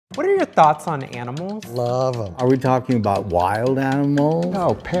What are your thoughts on animals? Love them. Are we talking about wild animals?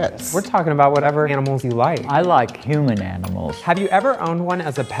 No, pets. We're talking about whatever animals you like. I like human animals. Have you ever owned one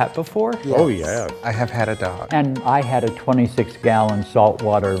as a pet before? Yes. Oh, yeah. I have had a dog. And I had a 26-gallon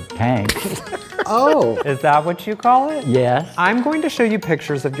saltwater tank. Oh. Is that what you call it? Yes. I'm going to show you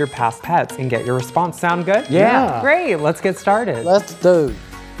pictures of your past pets and get your response. Sound good? Yeah. Great, let's get started. Let's do.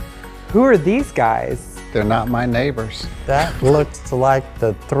 Who are these guys? They're not my neighbors. That looks like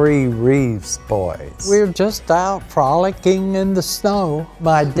the 3 Reeves boys. We were just out frolicking in the snow.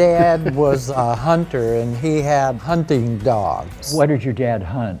 My dad was a hunter and he had hunting dogs. What did your dad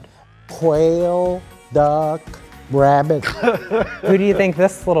hunt? Quail, duck, rabbit. Who do you think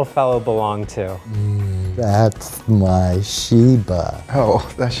this little fellow belonged to? That's my Sheba. Oh,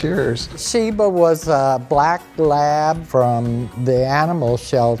 that's yours. Sheba was a black lab from the animal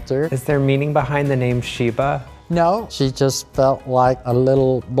shelter. Is there meaning behind the name Sheba? No, she just felt like a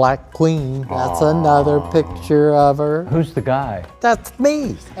little black queen. That's another picture of her. Who's the guy? That's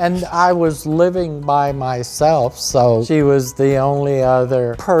me. And I was living by myself, so she was the only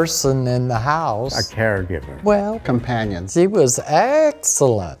other person in the house. A caregiver. Well, Companions. she was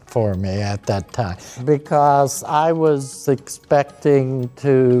excellent for me at that time because I was expecting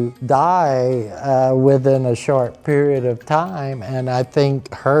to die within a short period of time, and I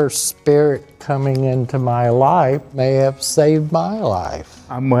think her spirit coming into my life may have saved my life.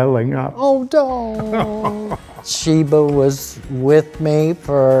 I'm welling up. Oh, don't. Sheba was with me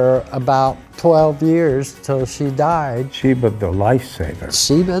for about 12 years till she died. Sheba the lifesaver.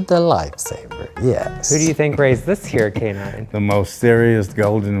 Sheba the lifesaver, yes. Who do you think raised this here canine? The most serious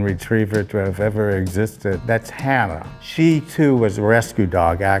golden retriever to have ever existed. That's Hannah. She too was a rescue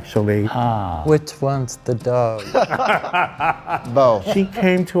dog, actually. Which one's the dog? Both. She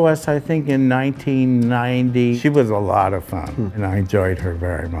came to us, I think, in 1990. She was a lot of fun, and I enjoyed her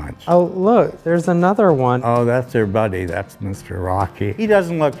very much. Oh, look, there's another one. Oh, that's her buddy. That's Mr. Rocky. He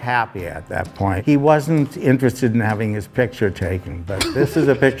doesn't look happy at that point. He wasn't interested in having his picture taken, but this is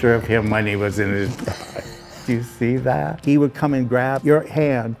a picture of him when he was in his prime. Do you see that? He would come and grab your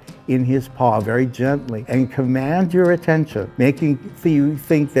hand in his paw very gently and command your attention, making you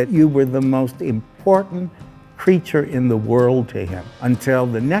think that you were the most important creature in the world to him until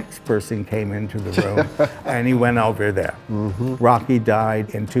the next person came into the room and he went over there. Rocky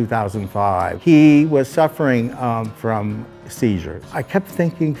died in 2005. He was suffering from seizures. I kept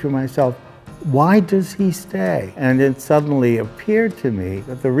thinking to myself, why does he stay? And it suddenly appeared to me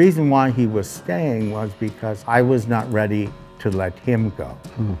that the reason why he was staying was because I was not ready to let him go.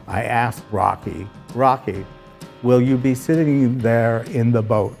 I asked Rocky, will you be sitting there in the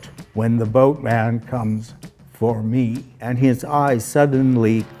boat when the boatman comes for me? And his eyes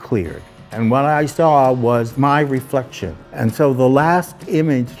suddenly cleared. And what I saw was my reflection. And so the last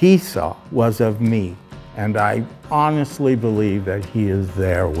image he saw was of me. And I honestly believe that he is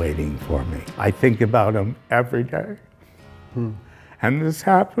there waiting for me. I think about him every day. And this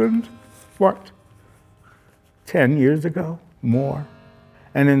happened, what, 10 years ago, more?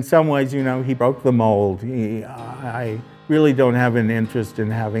 And in some ways, you know, he broke the mold. I really don't have an interest in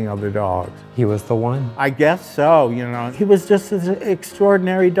having other dogs. He was the one. I guess so, you know. He was just an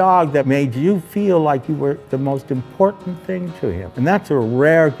extraordinary dog that made you feel like you were the most important thing to him. And that's a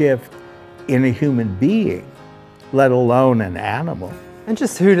rare gift in a human being, let alone an animal. And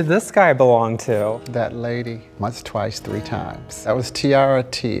just who did this guy belong to? That lady, once, twice, 3 times. That was Tiara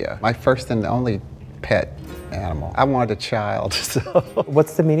Tia, my first and only pet animal. I wanted a child, so.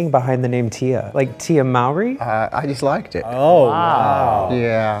 What's the meaning behind the name Tia? Like Tia Mowry? I just liked it. Oh, wow.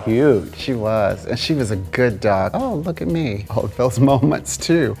 Yeah. Cute. She was, and she was a good dog. Oh, look at me. Oh, those moments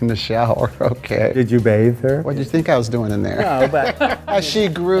too, in the shower, okay. Did you bathe her? What did you think I was doing in there? No, but As she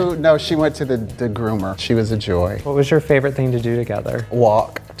grew, no, she went to the groomer. She was a joy. What was your favorite thing to do together?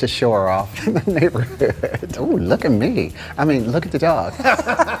 Walk to show her off in the neighborhood. Oh, look at me. I mean, look at the dog.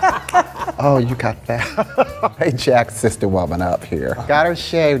 Oh, you got that. Hey, Jack's sister woman up here. Got her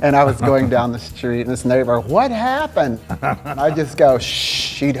shaved, and I was going down the street, and this neighbor, what happened? And I just go,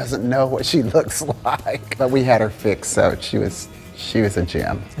 shh, she doesn't know what she looks like. But we had her fixed, so she was a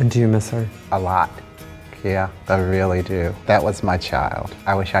gem. And do you miss her? A lot. Yeah, I really do. That was my child.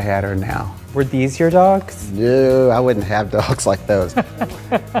 I wish I had her now. Were these your dogs? No, I wouldn't have dogs like those.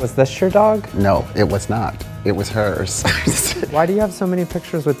 Was this your dog? No, it was not. It was hers. Why do you have so many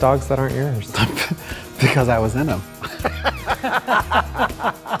pictures with dogs that aren't yours? Because I was in them.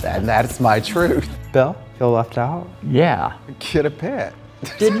 And that's my truth. Bill, feel left out? Yeah. Get a pet.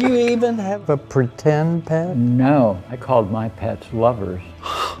 Did you even have a pretend pet? No, I called my pets lovers.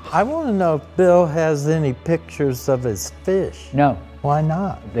 I want to know if Bill has any pictures of his fish. No, Why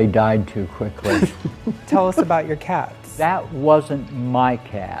not? They died too quickly. Tell us about your cats. That wasn't my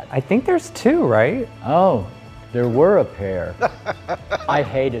cat. I think there's 2, right? Oh, there were a pair. I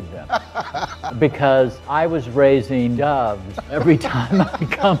hated them because I was raising doves. Every time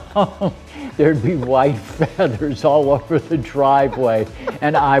I'd come home, there'd be white feathers all over the driveway,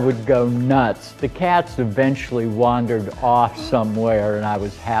 and I would go nuts. The cats eventually wandered off somewhere, and I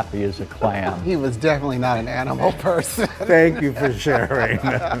was happy as a clam. He was definitely not an animal person. Thank you for sharing.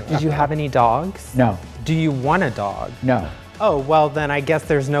 Did you have any dogs? No, Do you want a dog? no. Oh, well then I guess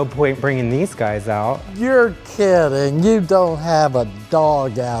there's no point bringing these guys out. You're kidding. You don't have a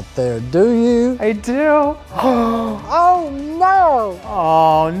dog out there, do you? I do. Oh, no.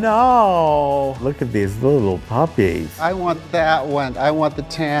 Oh no! Look at these little puppies. I want that one. I want the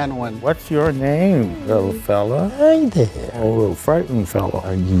tan one. What's your name, little fella? Hey there. Oh, little frightened fella.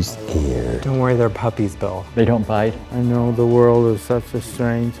 Are you scared? Don't worry, they're puppies, Bill. They don't bite. I know the world is such a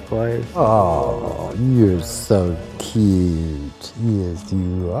strange place. Oh, you're so cute. Yes,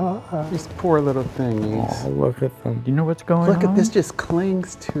 you are. These poor little thingies. Oh, look at them. Do you know what's going on? Look at this, just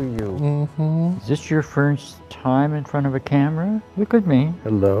clings to you. Is this your first time in front of a camera? Look at me.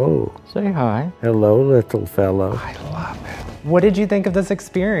 Hello. Say hi. Hello, little fellow. I love it. What did you think of this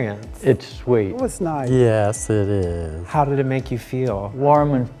experience? It's sweet. It was nice. Yes, it is. How did it make you feel?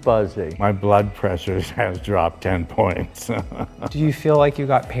 Warm and fuzzy. My blood pressure has dropped 10 points. Do you feel like you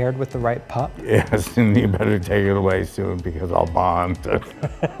got paired with the right pup? Yes, and you better take it away soon because I'll bond.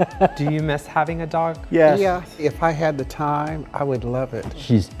 Do you miss having a dog? Yes. Yeah, if I had the time, I would love it.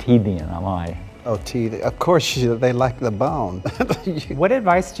 She's teething, am I? Oh, teeth. Of course, they like the bone. What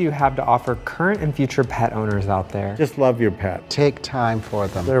advice do you have to offer current and future pet owners out there? Just love your pet. Take time for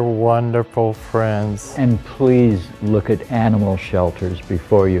them. They're wonderful friends. And please look at animal shelters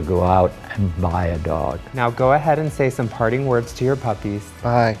before you go out and buy a dog. Now go ahead and say some parting words to your puppies.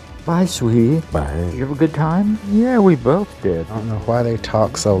 Bye. Bye, sweetie. Bye. You have a good time? Yeah, we both did. I don't know why they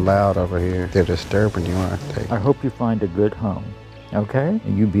talk so loud over here. They're disturbing you, aren't they? I hope you find a good home. Okay?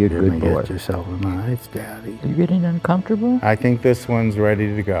 And you be a You're good gonna boy. get yourself a nice daddy. Are you getting uncomfortable? I think this one's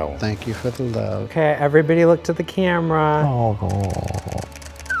ready to go. Thank you for the love. Okay, everybody look to the camera. Oh.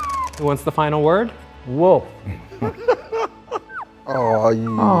 Who wants the final word? Wolf. Oh,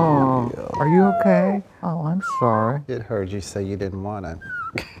 you. Oh, are you okay? Oh, I'm sorry. It heard you say you didn't want to.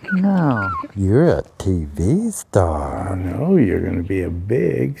 No. You're a TV star. I know you're gonna be a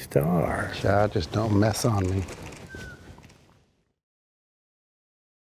big star. Child, just don't mess on me.